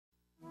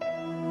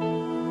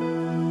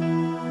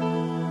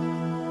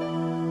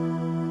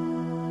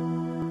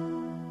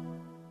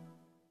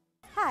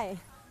Hi,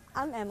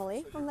 I'm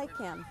Emily from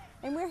LakeCAM,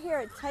 and we're here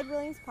at Ted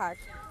Williams Park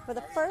for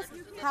the first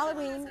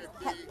Halloween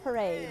Pet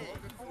Parade.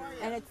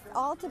 And it's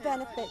all to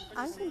benefit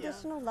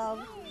Unconditional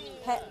Love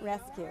Pet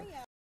Rescue.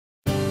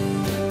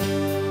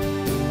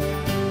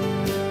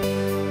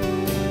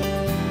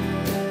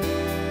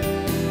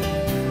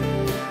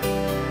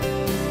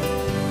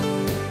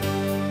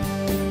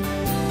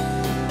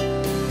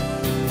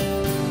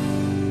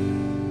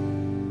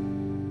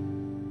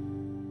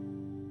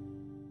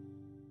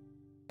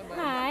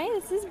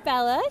 This is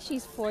Bella.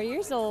 She's 4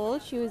 years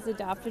old. She was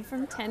adopted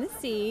from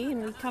Tennessee,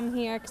 and we come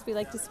here because we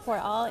like to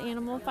support all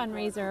animal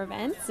fundraiser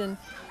events, and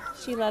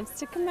she loves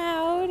to come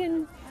out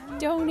and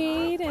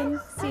donate and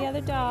see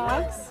other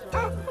dogs.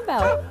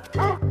 Bella.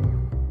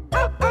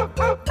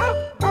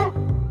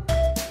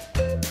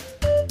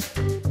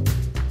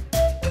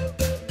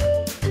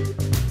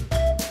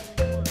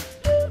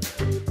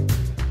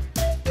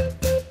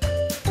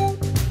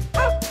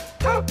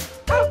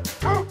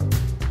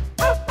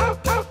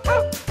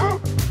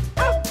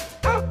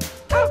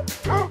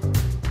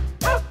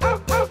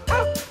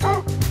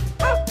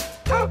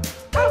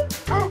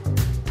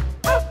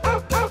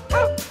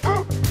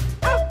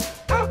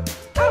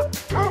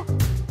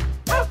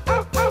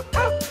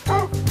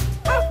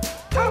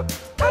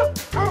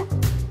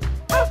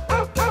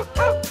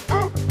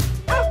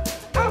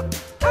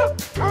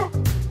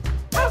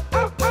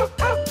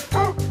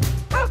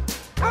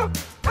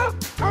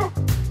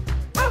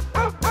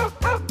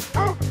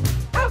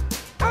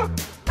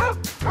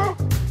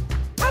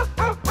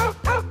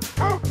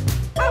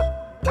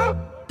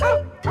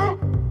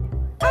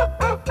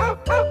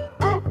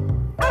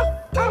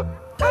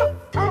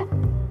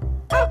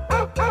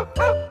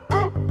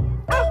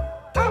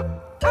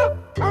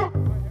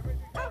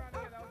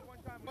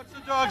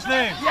 Dog's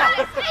name?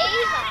 Yeah.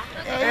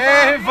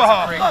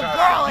 Ava. Good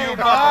girl, Ava. You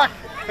bark?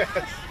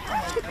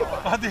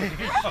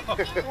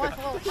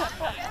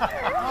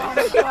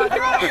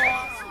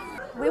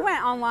 We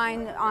went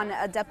online on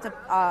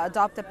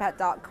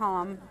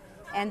adoptapet.com,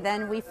 and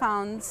then we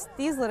found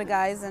these little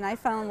guys, and I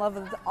fell in love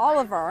with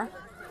Oliver.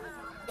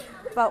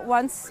 But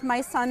once my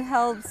son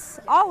held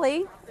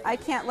Ollie, I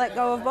can't let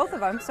go of both of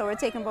them, so we're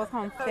taking both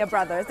home. They're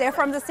brothers. They're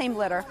from the same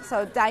litter.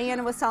 So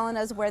Diana was telling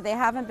us where they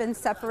haven't been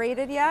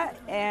separated yet,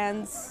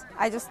 and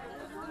I just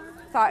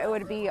thought it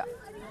would be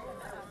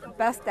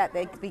best that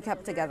they be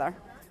kept together.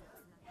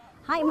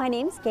 Hi, my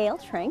name's Gail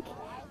Trink,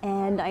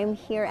 and I'm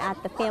here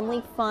at the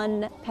Family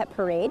Fun Pet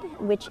Parade,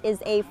 which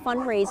is a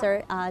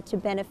fundraiser to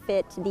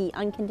benefit the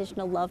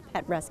Unconditional Love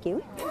Pet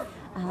Rescue.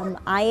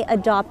 I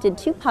adopted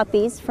 2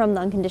 puppies from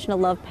the Unconditional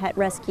Love Pet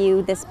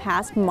Rescue this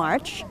past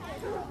March.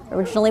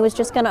 Originally was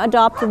just going to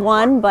adopt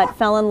 1, but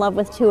fell in love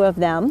with 2 of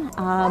them.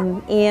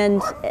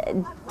 And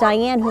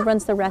Diane, who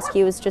runs the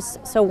rescue, is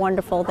just so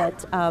wonderful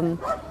that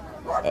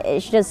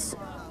she does,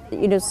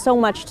 so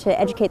much to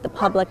educate the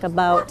public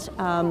about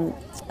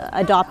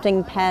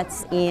adopting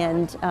pets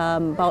and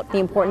about the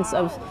importance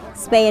of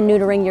spay and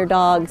neutering your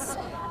dogs.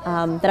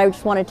 That I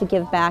just wanted to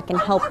give back and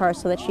help her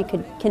so that she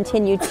could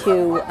continue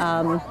to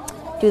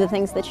do the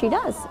things that she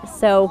does.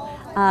 So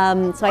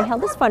I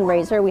held this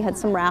fundraiser. We had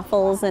some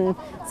raffles and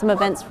some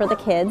events for the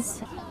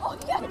kids.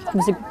 It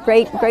was a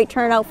great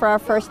turnout for our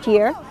first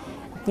year.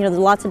 There's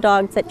lots of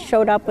dogs that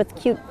showed up with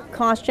cute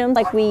costumes.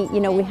 Like we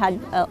had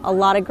a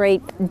lot of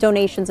great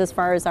donations as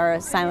far as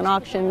our silent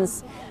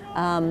auctions.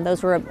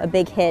 Those were a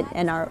big hit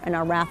in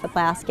our raffle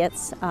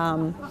baskets.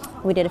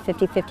 We did a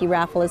 50-50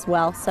 raffle as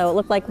well, so it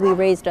looked like we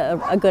raised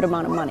a good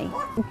amount of money.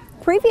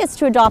 Previous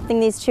to adopting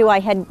these 2,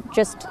 I had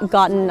just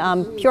gotten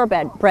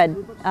purebred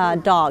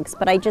dogs,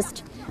 but I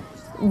just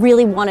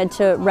really wanted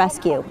to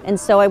rescue. And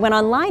so I went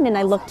online and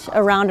I looked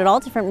around at all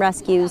different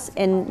rescues,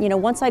 and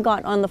once I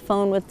got on the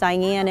phone with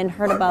Diane and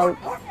heard about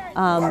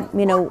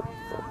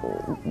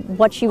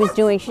what she was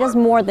doing, she does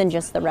more than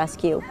just the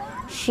rescue.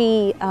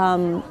 She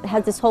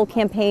has this whole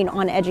campaign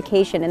on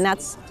education, and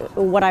that's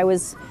what I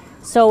was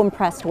so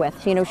impressed with.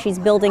 She's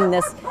building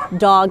this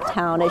dog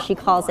town, as she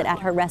calls it, at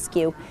her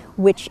rescue,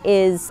 which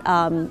is,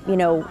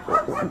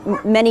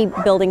 many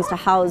buildings to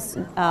house,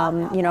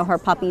 her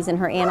puppies and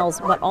her animals,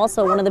 but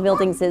also one of the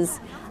buildings is,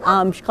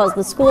 she calls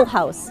the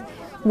schoolhouse,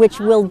 which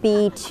will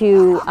be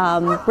to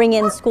bring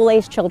in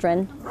school-age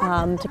children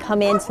to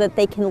come in so that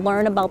they can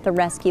learn about the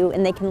rescue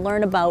and they can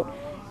learn about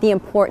the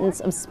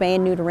importance of spay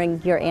and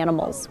neutering your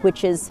animals,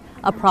 which is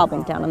a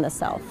problem down in the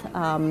South.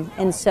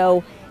 And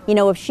so,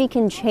 if she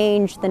can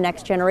change the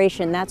next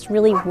generation, that's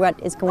really what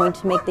is going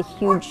to make a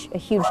huge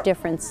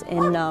difference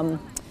in,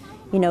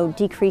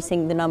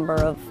 decreasing the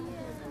number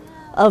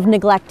of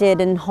neglected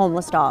and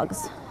homeless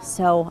dogs.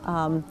 So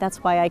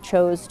that's why I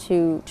chose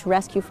to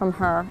rescue from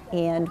her,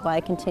 and why I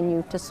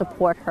continue to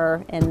support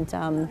her and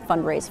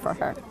fundraise for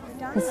her.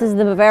 This is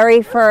the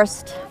very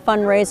first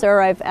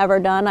fundraiser I've ever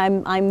done.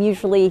 I'm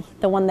usually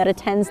the one that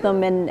attends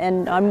them,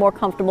 and I'm more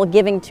comfortable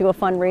giving to a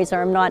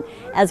fundraiser. I'm not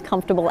as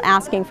comfortable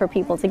asking for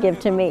people to give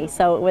to me.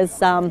 So it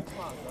was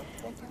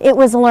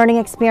a learning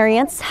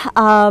experience,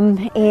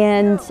 and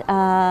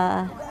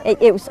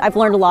I've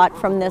learned a lot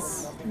from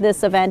this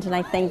event, and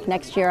I think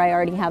next year I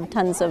already have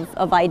tons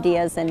of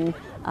ideas, and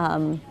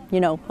you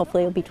know,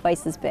 hopefully it'll be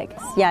twice as big.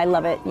 Yeah, I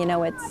love it. You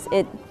know,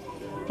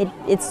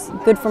 it's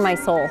good for my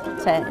soul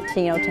to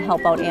you know, to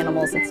help out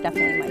animals. It's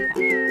definitely my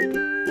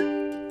passion.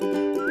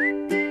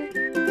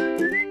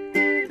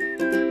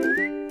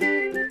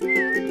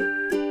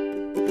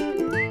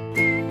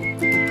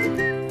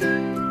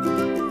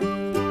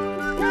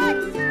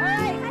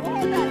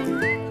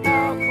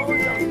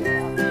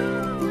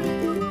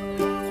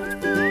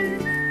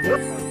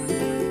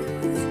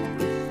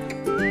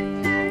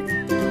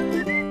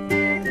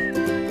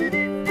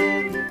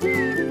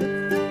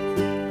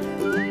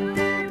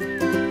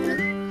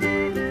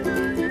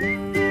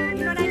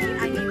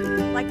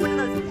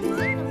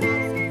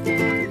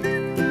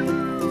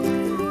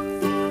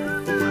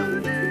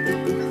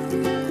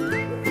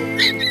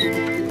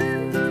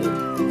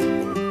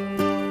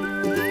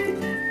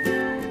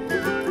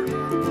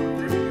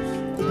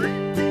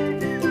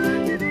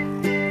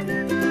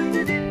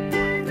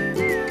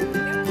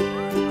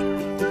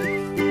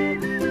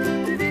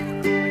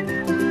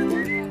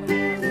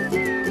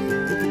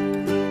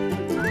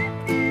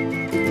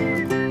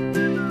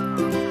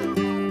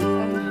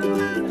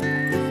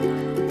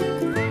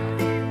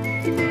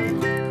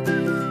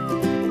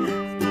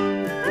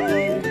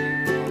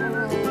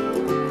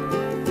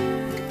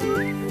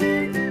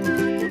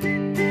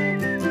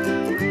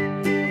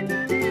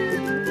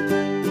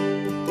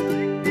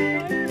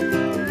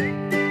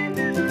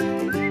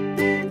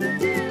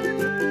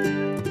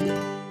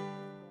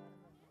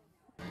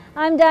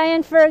 I'm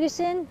Diane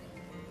Ferguson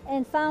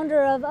and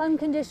founder of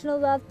Unconditional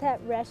Love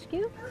Pet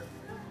Rescue.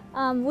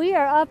 We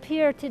are up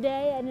here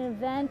today at an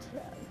event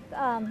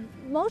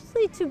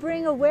mostly to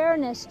bring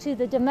awareness to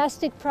the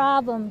domestic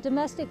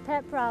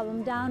pet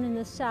problem down in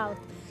the South.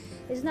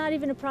 It's not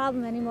even a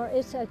problem anymore,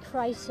 it's a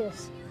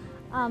crisis.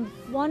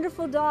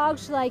 Wonderful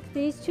dogs like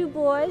these two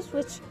boys,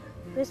 which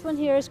this one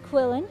here is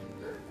Quillen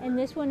and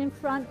this one in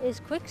front is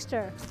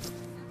Quickster.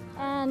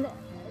 And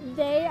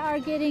they are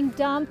getting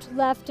dumped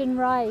left and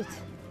right.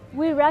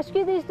 We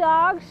rescue these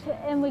dogs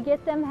and we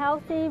get them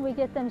healthy, we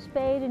get them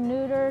spayed and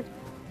neutered,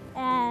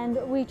 and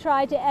we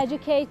try to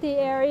educate the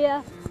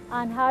area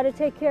on how to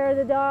take care of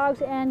the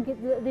dogs and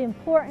the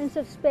importance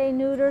of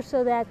spay-neuter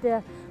so that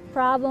the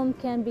problem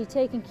can be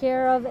taken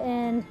care of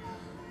and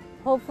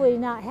hopefully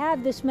not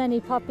have this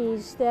many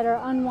puppies that are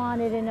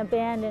unwanted and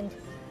abandoned.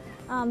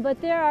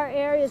 But there are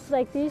areas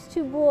like these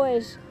two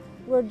boys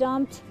were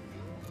dumped.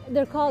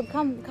 They're called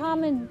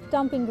common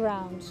dumping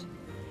grounds.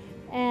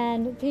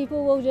 And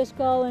people will just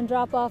go and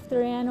drop off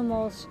their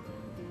animals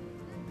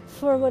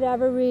for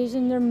whatever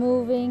reason. They're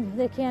moving,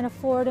 they can't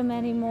afford them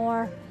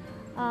anymore.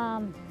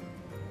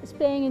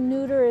 Spaying and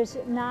neuter is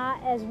not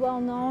as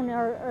well known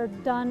or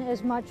done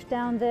as much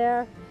down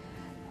there,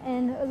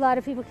 and a lot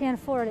of people can't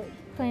afford it,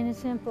 plain and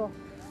simple.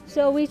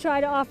 So we try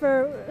to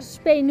offer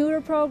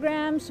spay-neuter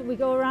programs. We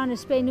go around and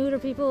spay-neuter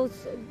people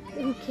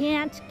who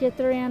can't get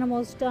their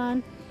animals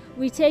done.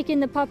 We take in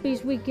the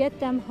puppies, we get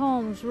them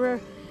homes. We're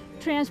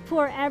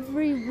transport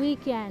every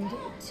weekend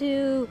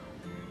to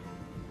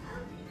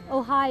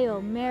Ohio,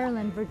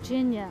 Maryland,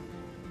 Virginia,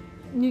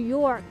 New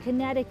York,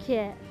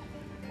 Connecticut,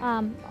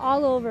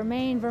 all over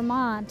Maine,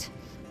 Vermont,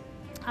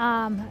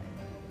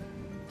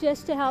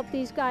 just to help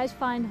these guys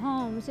find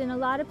homes. And a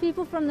lot of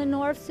people from the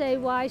north say,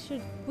 why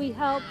should we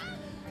help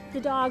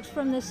the dogs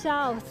from the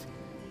south?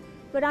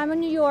 But I'm a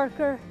New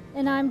Yorker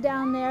and I'm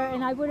down there,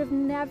 and I would have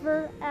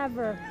never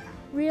ever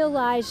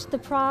realized the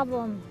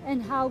problem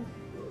and how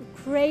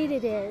great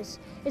it is.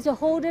 It's a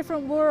whole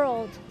different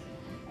world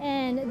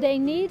and they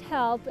need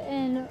help,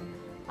 and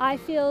I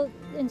feel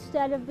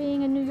instead of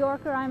being a New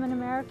Yorker, I'm an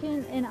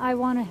American and I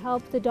want to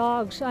help the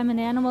dogs. I'm an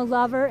animal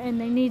lover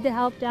and they need the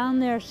help down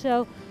there,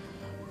 so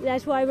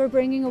that's why we're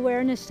bringing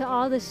awareness to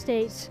all the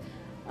states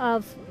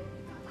of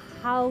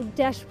how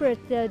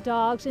desperate the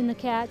dogs and the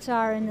cats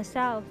are in the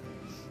South.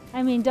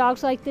 I mean,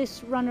 dogs like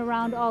this run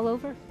around all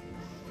over,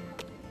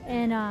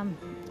 and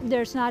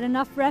there's not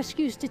enough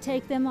rescues to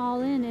take them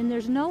all in, and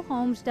there's no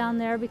homes down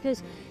there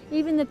because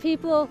even the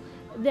people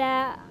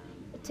that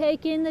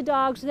take in the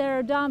dogs that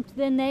are dumped,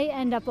 then they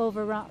end up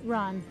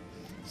overrun.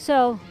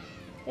 So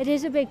it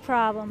is a big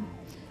problem.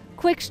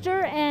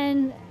 Quickster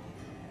and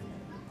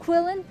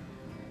Quillen,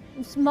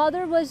 his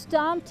mother was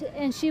dumped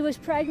and she was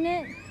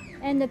pregnant,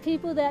 and the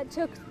people that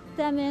took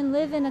them in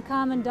live in a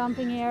common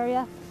dumping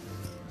area.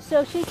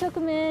 So she took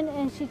them in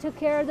and she took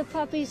care of the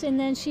puppies, and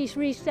then she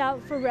reached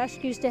out for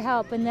rescues to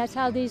help, and that's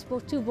how these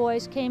two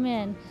boys came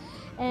in.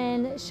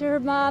 And her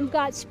mom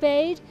got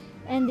spayed,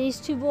 and these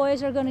two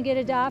boys are going to get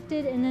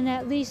adopted, and then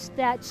at least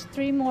that's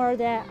 3 more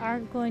that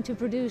aren't going to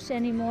produce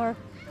any more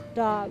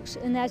dogs.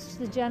 And that's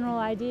the general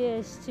idea,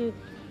 is to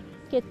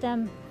get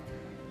them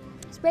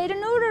spayed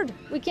and neutered.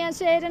 We can't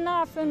say it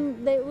enough,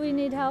 and we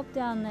need help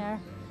down there.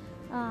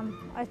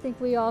 I think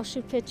we all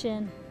should pitch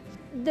in.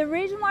 The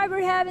reason why we're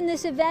having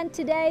this event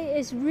today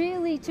is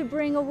really to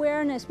bring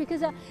awareness,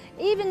 because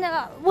even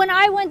when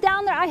I went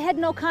down there, I had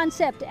no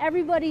concept.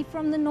 Everybody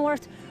from the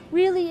north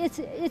really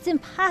it's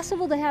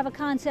impossible to have a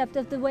concept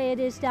of the way it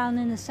is down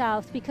in the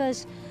South,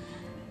 because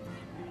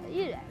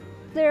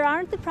there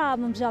aren't the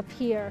problems up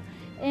here,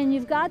 and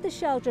you've got the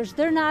shelters.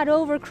 They're not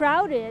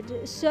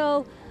overcrowded.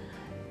 So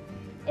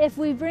if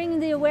we bring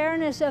the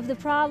awareness of the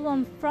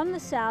problem from the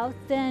South,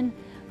 then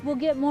we'll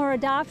get more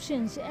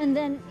adoptions, and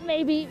then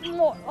maybe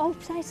more, oh,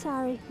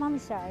 sorry,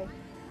 Mommy's sorry.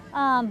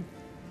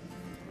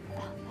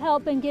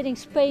 Help in getting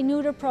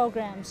spay-neuter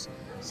programs,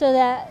 so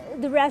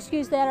that the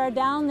rescues that are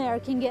down there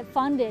can get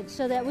funded,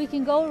 so that we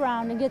can go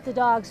around and get the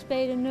dogs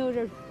spayed and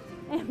neutered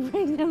and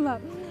bring them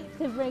up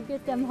to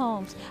get them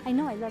homes. I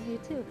know, I love you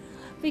too,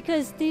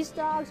 because these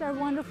dogs are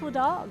wonderful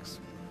dogs.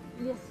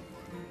 Yes.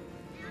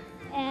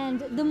 And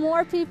the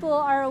more people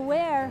are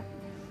aware,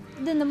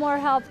 then the more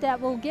help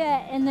that we'll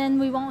get, and then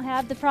we won't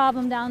have the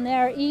problem down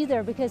there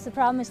either, because the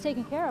problem is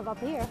taken care of up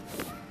here.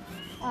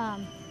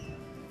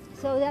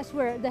 So that's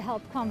where the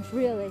help comes,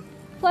 really.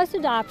 Plus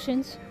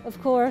adoptions,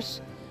 of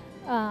course,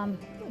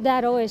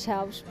 that always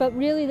helps. But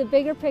really the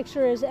bigger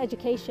picture is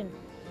education.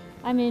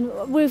 I mean,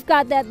 we've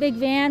got that big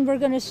van, we're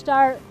gonna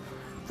start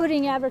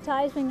putting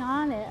advertising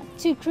on it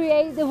to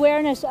create the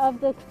awareness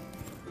of the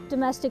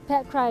domestic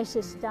pet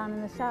crisis down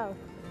in the South.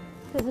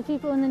 Because the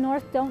people in the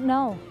North don't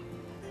know.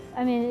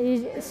 I mean,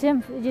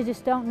 you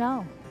just don't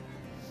know.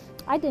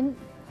 I didn't.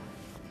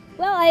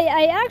 Well,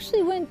 I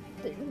actually went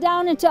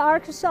down into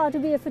Arkansas to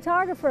be a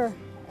photographer,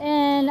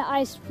 and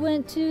I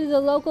went to the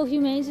local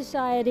Humane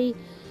Society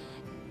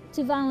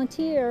to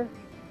volunteer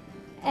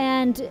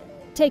and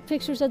take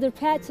pictures of their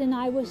pets, and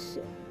I was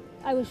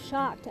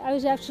shocked. I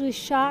was actually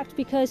shocked,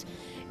 because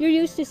you're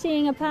used to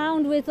seeing a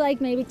pound with like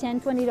maybe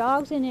 10, 20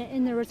 dogs in it,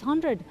 and there was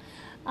 100.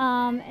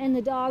 And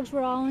the dogs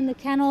were all in the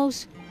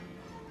kennels.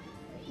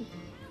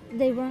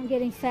 They weren't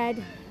getting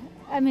fed.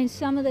 I mean,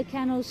 some of the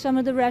kennels, some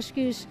of the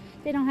rescues,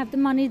 they don't have the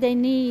money they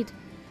need.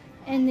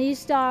 And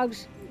these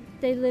dogs,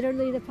 they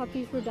literally, the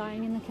puppies were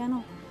dying in the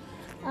kennel.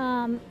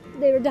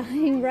 They were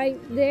dying right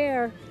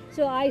there.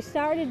 So I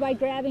started by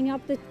grabbing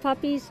up the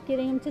puppies,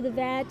 getting them to the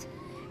vet.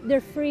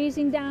 They're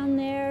freezing down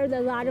there. A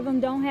lot of them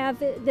don't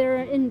have it.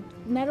 They're in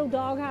metal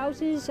dog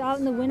houses out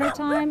in the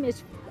wintertime.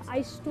 It's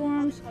ice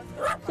storms.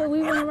 So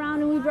we went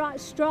around and we brought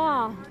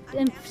straw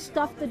and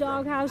stuffed the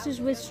dog houses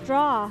with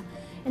straw.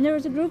 And there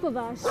was a group of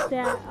us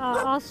that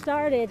all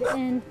started,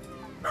 and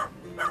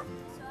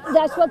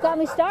that's what got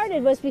me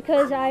started, was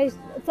because I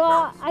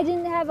thought I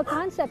didn't have a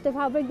concept of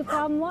how big the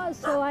problem was.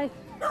 So I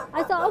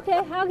thought,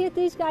 okay, I'll get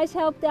these guys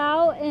helped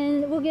out,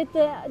 and we'll get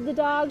the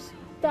dogs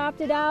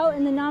adopted out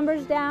and the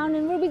numbers down,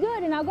 and we'll be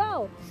good, and I'll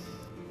go.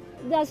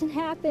 It doesn't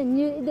happen.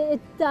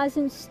 It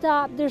doesn't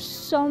stop. There's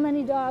so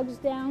many dogs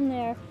down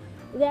there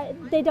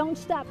that they don't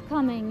stop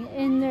coming,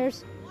 and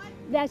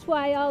that's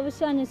why all of a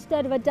sudden,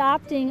 instead of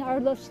adopting,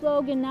 our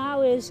slogan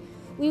now is,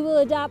 we will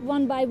adopt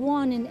one by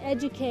one and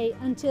educate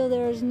until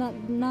there is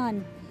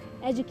none.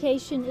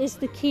 Education is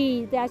the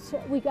key.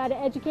 We got to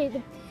educate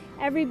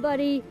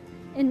everybody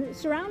in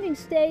surrounding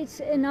states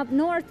and up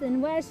north and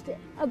west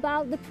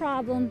about the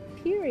problem,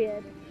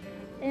 period,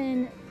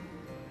 and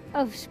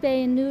of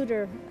spay and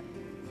neuter,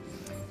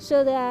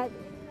 so that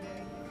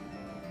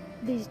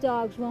these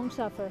dogs won't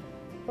suffer,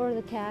 or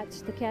the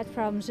cats. The cat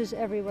problems is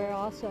everywhere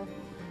also.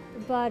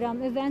 But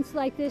events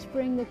like this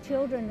bring the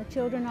children. The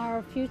children are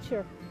our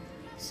future.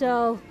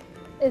 So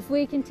if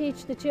we can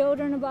teach the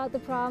children about the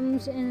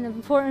problems and the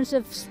importance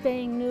of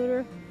spaying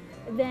neuter,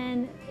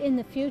 then in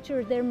the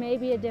future there may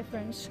be a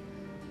difference,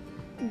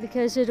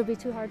 because it'll be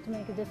too hard to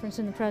make a difference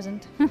in the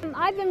present.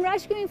 I've been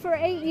rescuing for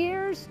 8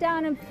 years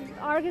down in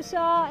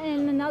Arkansas,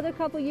 and another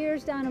couple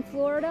years down in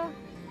Florida.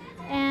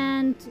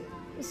 And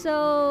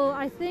so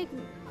I think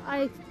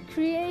I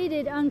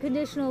created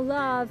Unconditional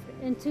Love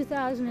in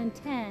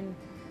 2010.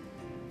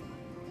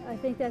 I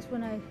think that's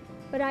when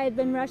but I had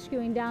been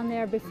rescuing down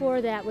there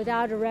before that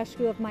without a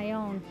rescue of my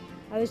own.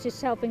 I was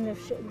just helping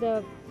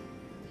the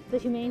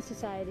Humane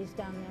Societies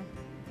down there.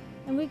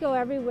 And we go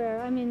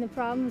everywhere. I mean, the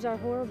problems are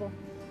horrible.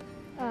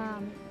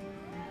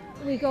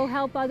 We go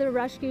help other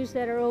rescues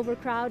that are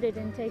overcrowded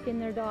and take in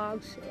their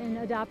dogs and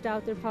adopt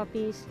out their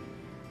puppies,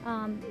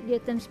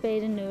 get them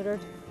spayed and neutered.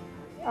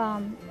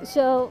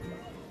 So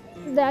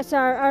that's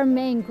our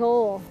main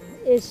goal,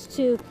 is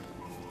to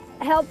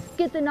help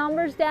get the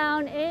numbers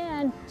down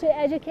and to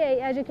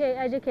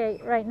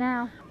educate right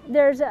now.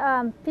 There's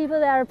people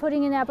that are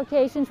putting in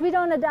applications. We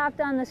don't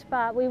adopt on the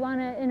spot. We want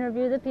to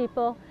interview the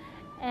people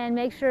and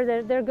make sure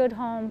that they're good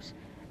homes,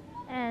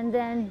 and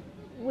then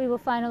we will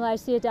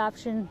finalize the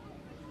adoption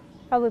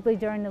probably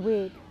during the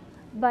week.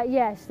 But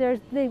yes,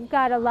 they've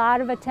got a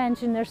lot of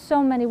attention. There's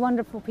so many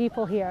wonderful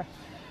people here.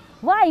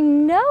 Well, I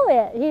know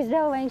it. He's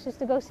so anxious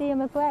to go see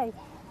him and play.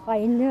 I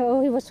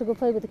know he wants to go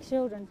play with the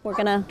children. We're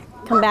gonna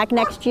come back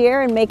next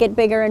year and make it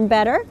bigger and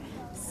better.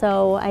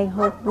 So I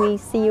hope we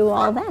see you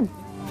all then.